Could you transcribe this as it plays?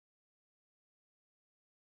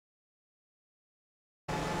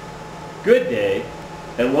Good day,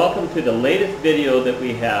 and welcome to the latest video that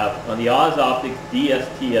we have on the Optics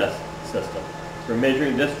DSTS system for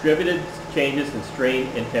measuring distributed changes in strain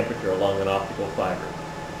and temperature along an optical fiber.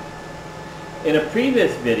 In a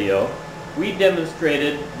previous video, we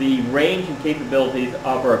demonstrated the range and capabilities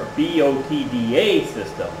of our BOTDR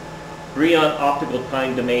system, Brillouin Optical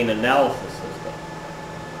Time Domain Analysis system.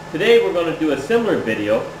 Today we're going to do a similar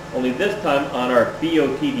video, only this time on our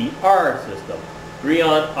BOTDR system,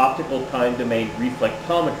 Brillouin Optical Time Domain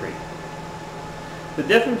Reflectometry. The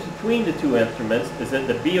difference between the two instruments is that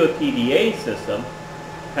the BOTDR system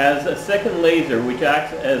has a second laser which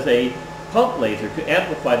acts as a pump laser to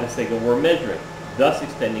amplify the signal we're measuring, thus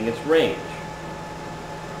extending its range.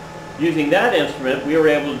 Using that instrument, we were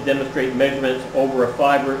able to demonstrate measurements over a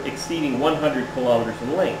fiber exceeding 100 kilometers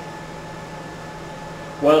in length.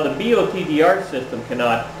 While the BOTDR system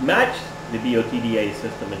cannot match the BOTDR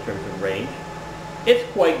system in terms of range, it's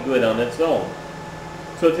quite good on its own.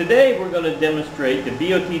 So today we're going to demonstrate the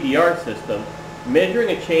BOTDR system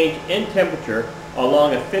measuring a change in temperature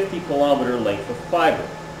along a 50 kilometer length of fiber.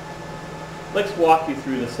 Let's walk you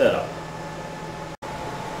through the setup.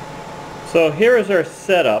 So here is our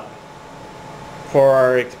setup for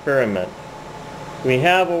our experiment. We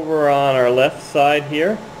have over on our left side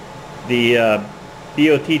here the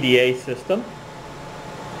BOTDR system.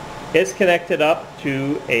 It's connected up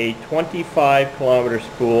to a 25 kilometer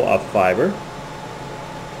spool of fiber.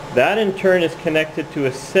 That in turn is connected to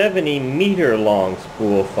a 70 meter long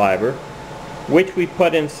spool of fiber, which we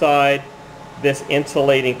put inside this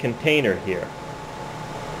insulating container here.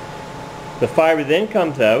 The fiber then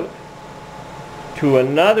comes out to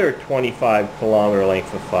another 25 kilometer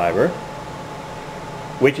length of fiber,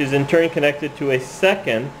 which is in turn connected to a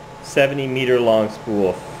second 70 meter long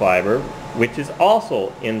spool of fiber, which is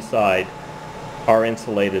also inside our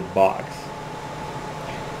insulated box.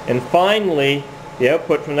 And finally, the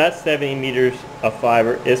output from that 70 meters of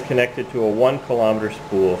fiber is connected to a 1 kilometer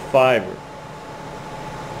spool of fiber.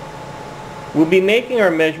 We'll be making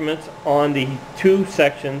our measurements on the two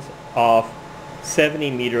sections of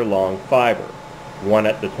 70 meter long fiber, one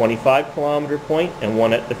at the 25 kilometer point and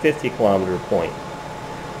one at the 50 kilometer point.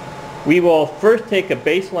 We will first take a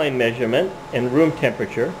baseline measurement in room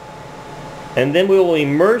temperature, and then we will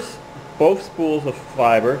immerse both spools of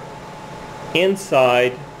fiber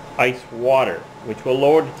inside ice water, which will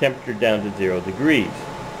lower the temperature down to 0 degrees.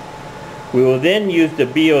 We will then use the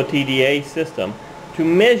BOTDR system to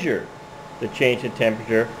measure the change in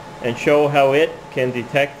temperature and show how it can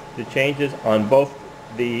detect the changes on both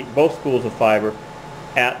spools of fiber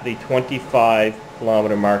at the 25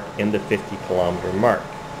 kilometer mark and the 50 kilometer mark.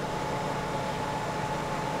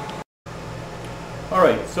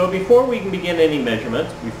 Alright, so before we can begin any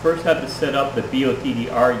measurements, we first have to set up the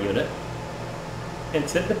BOTDR unit and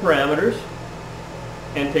set the parameters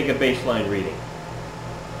and take a baseline reading.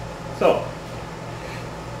 So,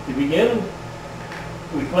 to begin,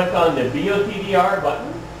 we click on the BOTDR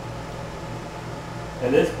button,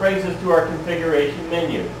 and this brings us to our configuration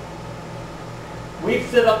menu. We've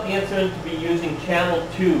set up the instrument to be using channel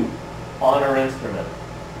 2 on our instrument.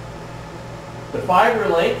 The fiber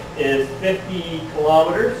length is 50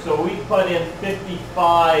 kilometers, so we put in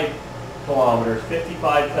 55 kilometers,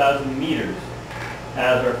 55,000 meters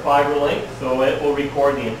as our fiber length, so it will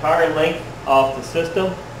record the entire length of the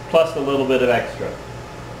system plus a little bit of extra.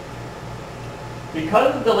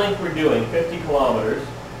 Because of the length we're doing, 50 kilometers,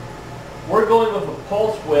 we're going with a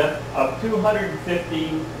pulse width of 250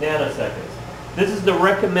 nanoseconds. This is the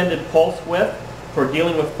recommended pulse width for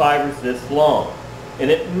dealing with fibers this long. And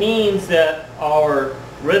it means that our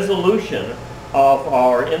resolution of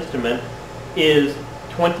our instrument is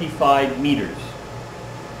 25 meters.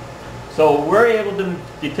 So we're able to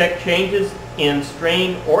detect changes in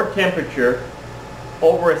strain or temperature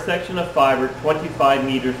over a section of fiber 25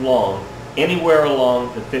 meters long, anywhere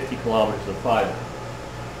along the 50 kilometers of fiber.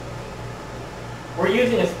 We're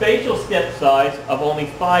using a spatial step size of only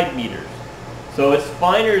 5 meters. So it's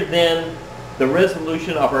finer than the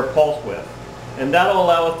resolution of our pulse width. And that'll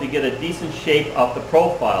allow us to get a decent shape of the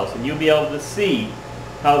profiles, and you'll be able to see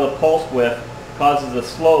how the pulse width causes a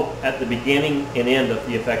slope at the beginning and end of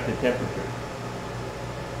the affected temperature.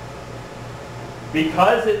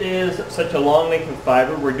 Because it is such a long length of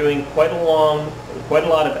fiber, we're doing quite a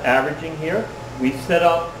lot of averaging here. We've set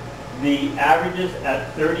up the averages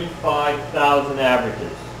at 35,000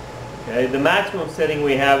 averages. Okay? The maximum setting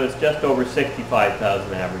we have is just over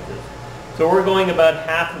 65,000 averages. So we're going about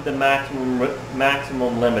half of the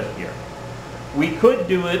maximum limit here. We could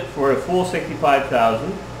do it for a full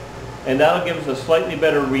 65,000, and that'll give us a slightly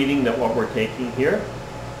better reading than what we're taking here.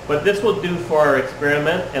 But this will do for our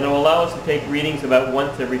experiment, and it will allow us to take readings about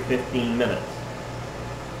once every 15 minutes.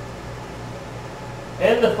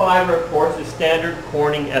 And the fiber, of course, is standard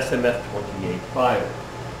Corning SMF28 fiber.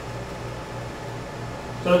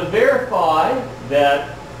 So to verify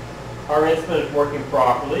that our instrument is working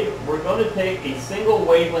properly, we're going to take a single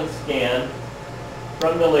wavelength scan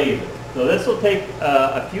from the laser. So this will take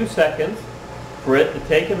a few seconds for it to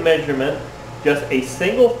take a measurement, just a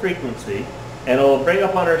single frequency, and it will bring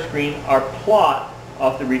up on our screen our plot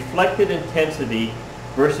of the reflected intensity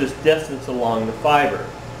versus distance along the fiber.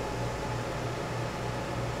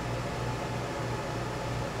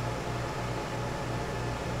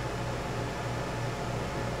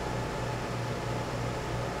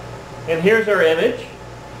 And here's our image.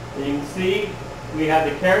 And you can see we have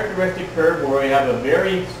the characteristic curve where we have a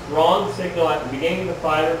very strong signal at the beginning of the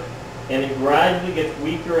fiber, and it gradually gets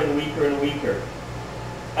weaker and weaker and weaker.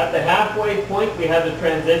 At the halfway point, we have the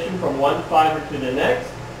transition from one fiber to the next,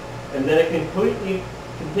 and then it completely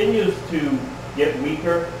continues to get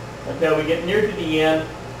weaker until we get near to the end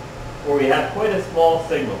where we have quite a small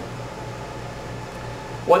signal.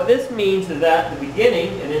 What this means is that at the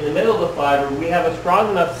beginning and in the middle of the fiber, we have a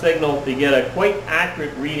strong enough signal to get a quite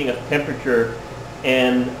accurate reading of temperature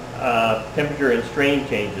and strain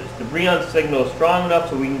changes. The Brillouin signal is strong enough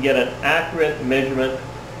so we can get an accurate measurement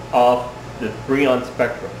of the Brillouin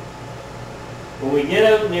spectrum. When we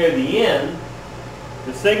get out near the end,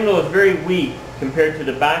 the signal is very weak compared to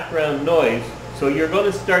the background noise, so you're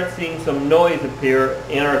going to start seeing some noise appear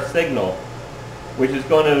in our signal, which is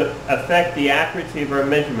going to affect the accuracy of our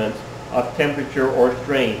measurements of temperature or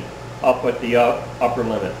strain up at the upper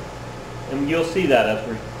limit. And you'll see that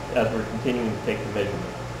as we're continuing to take the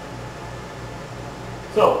measurement.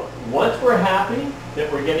 So once we're happy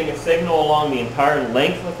that we're getting a signal along the entire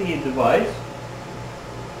length of the device,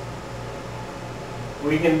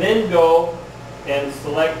 we can then go and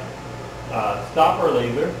select stop our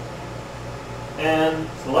laser and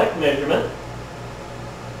select measurement.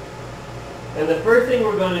 And the first thing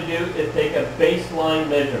we're going to do is take a baseline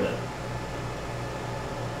measurement.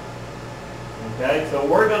 Okay, so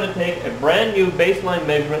we're going to take a brand new baseline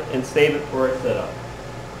measurement and save it for our setup.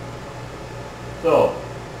 So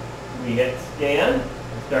we hit scan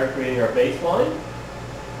and start creating our baseline.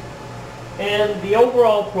 And the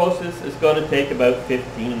overall process is going to take about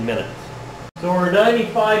 15 minutes. So we're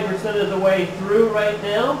 95% of the way through right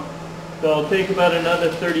now. So it'll take about another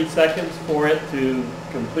 30 seconds for it to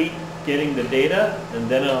complete getting the data, and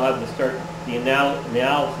then it'll have to start the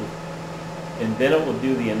analysis, and then it will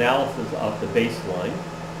do the analysis of the baseline.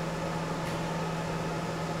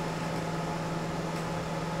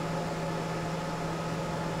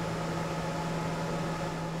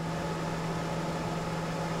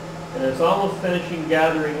 And it's almost finishing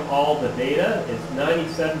gathering all the data. It's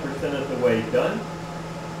 97% of the way done.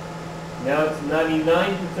 Now it's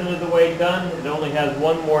 99% of the way done. It only has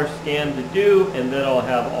one more scan to do, and then I'll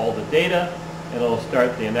have all the data, and it'll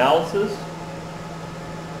start the analysis.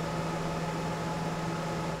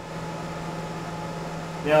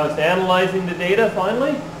 Now it's analyzing the data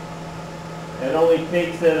finally. It only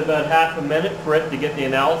takes it about half a minute for it to get the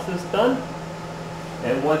analysis done.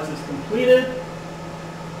 And once it's completed,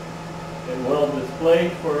 it will display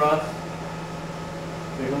for us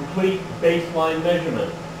the complete baseline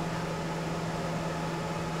measurement.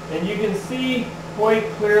 And you can see quite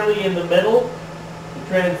clearly in the middle the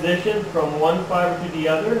transition from one fiber to the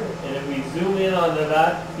other. And if we zoom in onto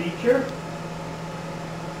that feature,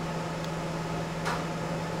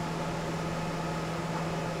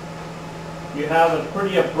 you have a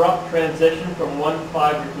pretty abrupt transition from one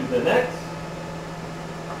fiber to the next.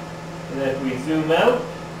 And if we zoom out,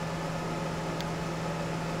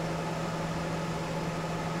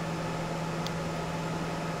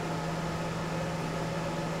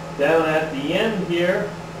 down at the end here,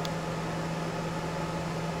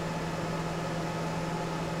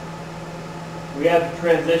 we have the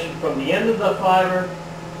transition from the end of the fiber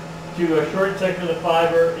to a short section of the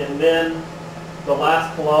fiber, and then the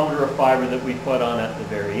last kilometer of fiber that we put on at the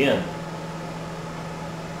very end.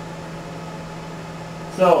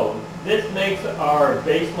 So this makes our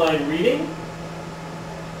baseline reading.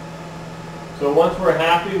 So once we're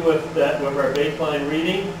happy with that, with our baseline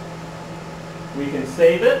reading, we can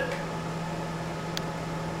save it.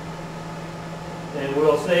 And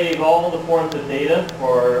we'll save all the forms of data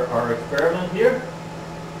for our experiment here.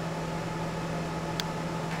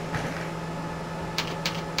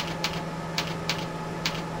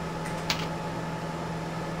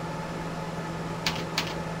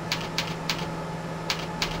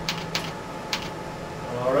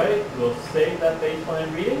 All right, we'll save that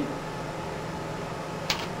baseline reading.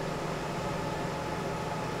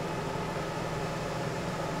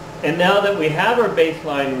 And now that we have our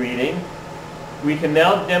baseline reading, we can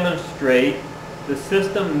now demonstrate the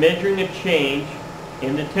system measuring a change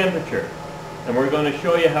in the temperature. And we're going to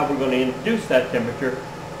show you how we're going to introduce that temperature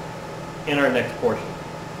in our next portion.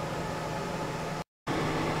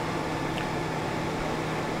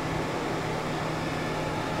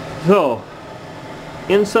 So,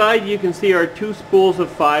 inside you can see our two spools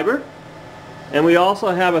of fiber, and we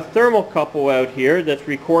also have a thermocouple out here that's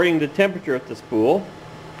recording the temperature at the spool.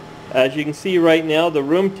 As you can see right now, the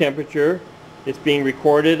room temperature is being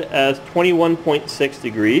recorded as 21.6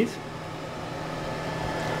 degrees.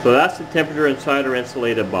 So that's the temperature inside our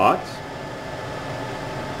insulated box.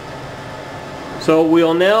 So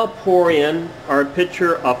we'll now pour in our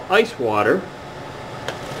pitcher of ice water.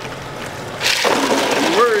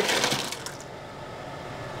 Immerse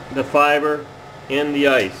the fiber in the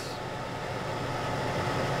ice.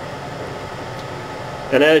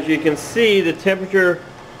 And as you can see, the temperature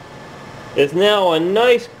is now a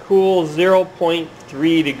nice cool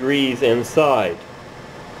 0.3 degrees inside.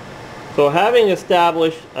 So having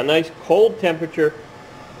established a nice cold temperature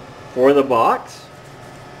for the box,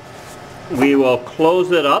 we will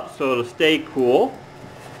close it up so it'll stay cool.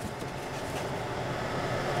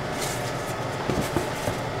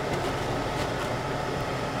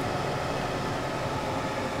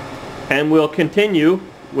 And we'll continue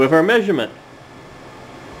with our measurement.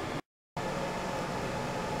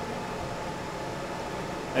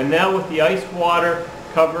 And now with the ice water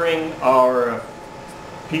covering our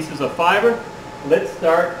pieces of fiber, let's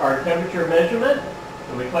start our temperature measurement.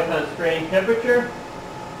 So we click on strain temperature.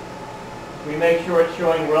 We make sure it's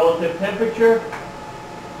showing relative temperature.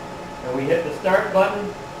 And we hit the start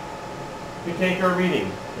button to take our reading.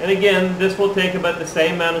 And again, this will take about the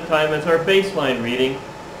same amount of time as our baseline reading,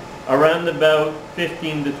 around about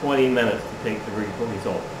 15 to 20 minutes to take the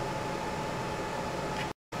result.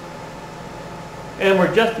 And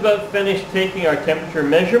we're just about finished taking our temperature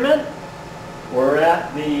measurement. We're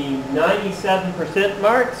at the 97%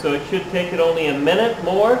 mark, so it should take it only a minute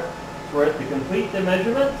more for it to complete the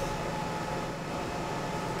measurements.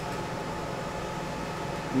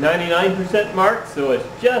 99% mark, so it's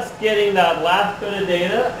just getting that last bit of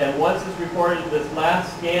data, and once it's recorded this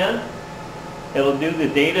last scan, it'll do the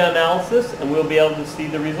data analysis and we'll be able to see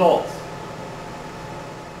the results.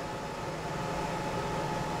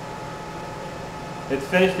 It's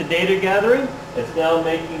finished the data gathering. It's now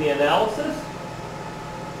making the analysis.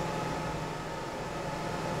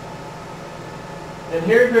 And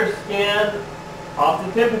here's our scan of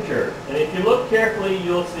the temperature. And if you look carefully,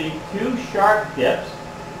 you'll see two sharp dips,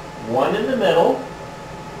 one in the middle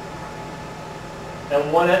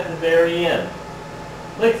and one at the very end.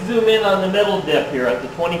 Let's zoom in on the middle dip here at the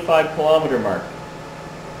 25 kilometer mark.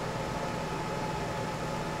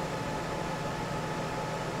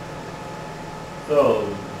 So,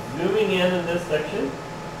 zooming in this section,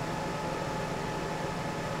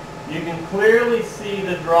 you can clearly see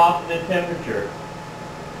the drop in the temperature.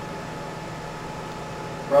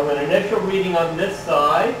 From an initial reading on this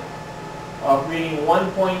side of reading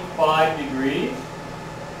 1.5 degrees,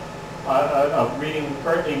 of reading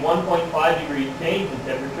currently 1.5 degree change in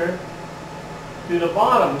temperature, to the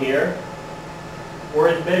bottom here, where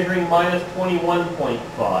it's measuring minus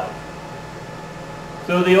 21.5.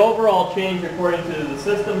 So the overall change according to the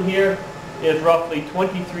system here is roughly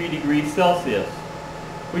 23 degrees Celsius,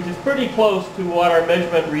 which is pretty close to what our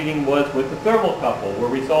measurement reading was with the thermocouple, where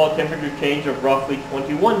we saw a temperature change of roughly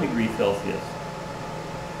 21 degrees Celsius.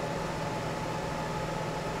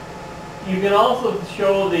 You can also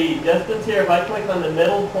show the distance here. If I click on the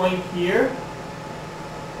middle point here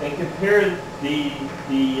and compare the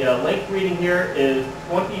length reading here is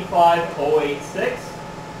 25,086,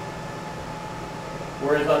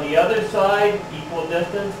 whereas on the other side, equal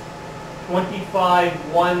distance,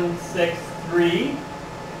 25,163.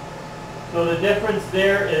 So the difference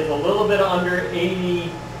there is a little bit under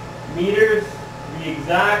 80 meters. To be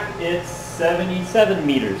exact, it's 77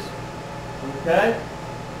 meters. Okay?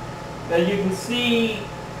 Now you can see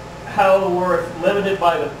how we're limited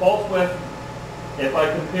by the pulse width. If I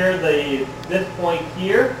compare this point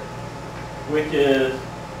here, which is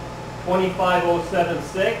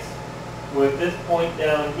 25,076, with this point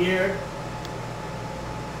down here,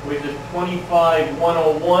 which is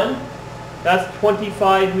 25,101, that's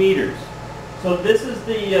 25 meters. So this is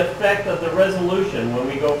the effect of the resolution when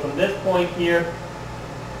we go from this point here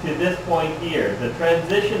to this point here. The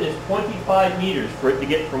transition is 25 meters for it to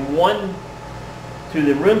get from one to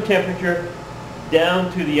the room temperature down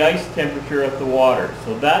to the ice temperature of the water.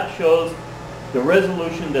 So that shows the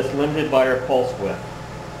resolution that's limited by our pulse width.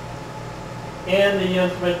 And the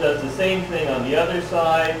instrument does the same thing on the other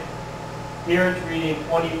side. Here it's reading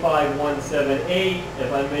 25,178.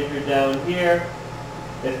 If I measure down here,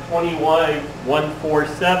 it's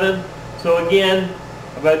 21,147. So again,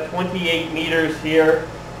 about 28 meters here,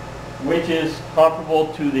 which is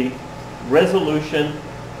comparable to the resolution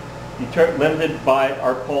limited by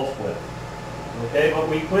our pulse width. Okay, but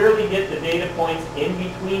we clearly get the data points in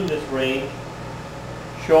between this range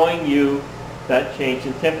showing you that change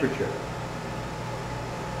in temperature.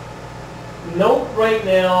 Note right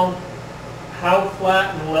now how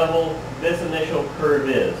flat and level this initial curve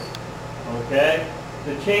is. Okay,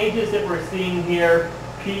 the changes that we're seeing here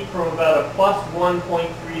peak from about a plus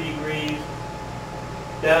 1.3 degrees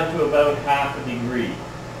down to about half a degree.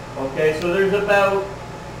 Okay, so there's about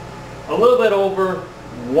a little bit over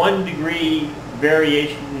 1 degree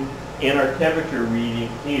variation in our temperature reading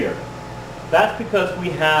here. That's because we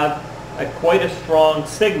have quite a strong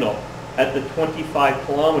signal at the 25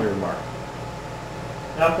 kilometer mark.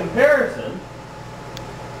 Now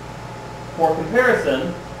for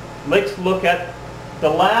comparison, let's look at the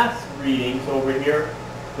last readings over here,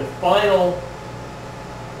 the final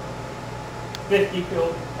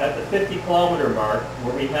at the 50 kilometer mark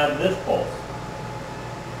where we have this pulse.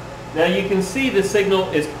 Now you can see the signal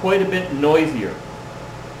is quite a bit noisier.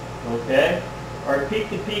 Okay? Our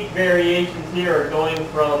peak-to-peak variations here are going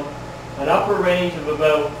from an upper range of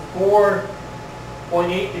about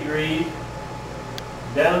 4.8 degrees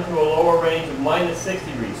down to a lower range of minus 6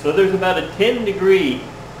 degrees. So there's about a 10 degree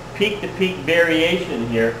peak-to-peak variation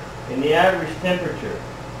here in the average temperature.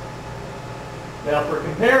 Now for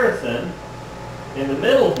comparison, in the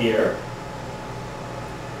middle here,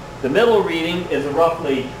 the middle reading is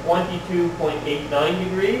roughly 22.89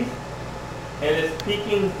 degrees, and it's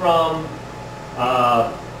peaking from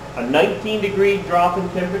a 19 degree drop in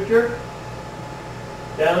temperature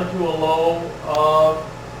down to a low of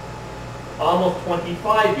almost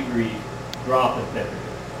 25 degrees drop in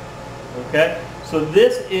temperature. Okay? So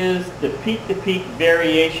this is the peak-to-peak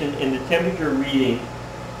variation in the temperature reading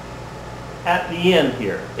at the end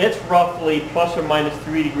here. It's roughly plus or minus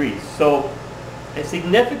 3 degrees. So a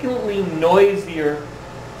significantly noisier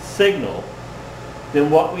signal than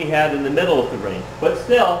what we had in the middle of the range, but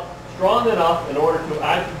still strong enough in order to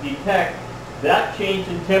actually detect that change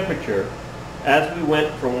in temperature as we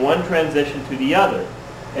went from one transition to the other.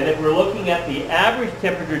 And if we're looking at the average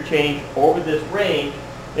temperature change over this range,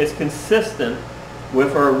 it's consistent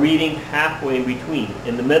with our reading halfway in between,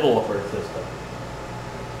 in the middle of our system.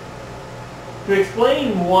 To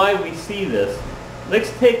explain why we see this, let's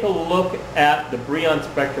take a look at the Brillouin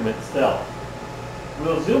spectrum itself.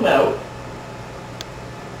 We'll zoom out.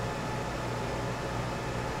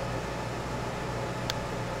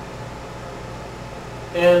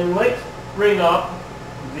 And let's bring up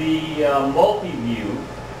the multi-view,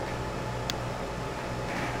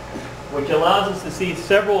 which allows us to see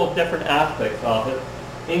several different aspects of it,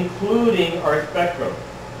 including our spectrum.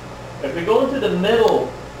 If we go into the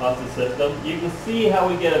middle of the system, you can see how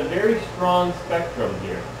we get a very strong spectrum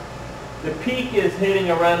here. The peak is hitting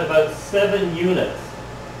around about 7 units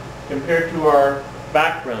compared to our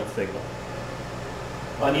background signal.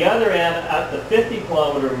 On the other end, at the 50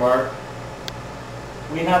 kilometer mark,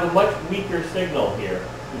 we have a much weaker signal here.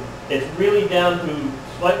 It's really down to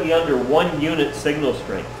slightly under 1 unit signal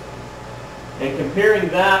strength. And comparing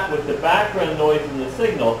that with the background noise in the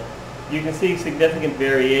signal, you can see significant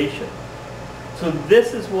variation. So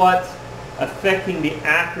this is what's affecting the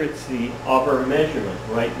accuracy of our measurement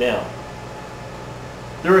right now.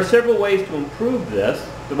 There are several ways to improve this.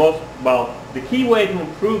 The key way to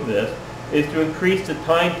improve this is to increase the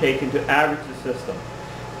time taken to average the system.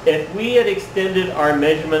 If we had extended our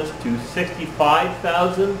measurements to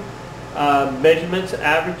 65,000 measurements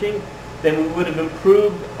averaging, then we would have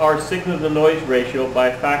improved our signal-to-noise ratio by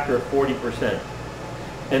a factor of 40%.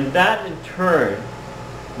 And that, in turn,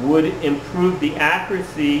 would improve the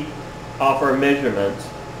accuracy of our measurements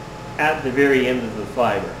at the very end of the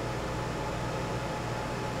fiber.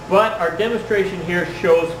 But our demonstration here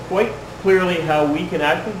shows quite clearly how we can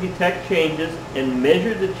actually detect changes and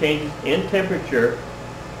measure the changes in temperature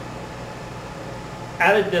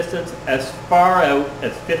at a distance as far out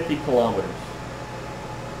as 50 kilometers.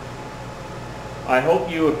 I hope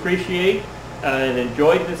you appreciate and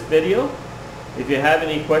enjoyed this video. If you have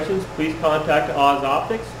any questions, please contact Oz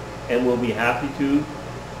Optics, and we'll be happy to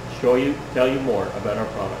tell you more about our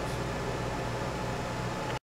products.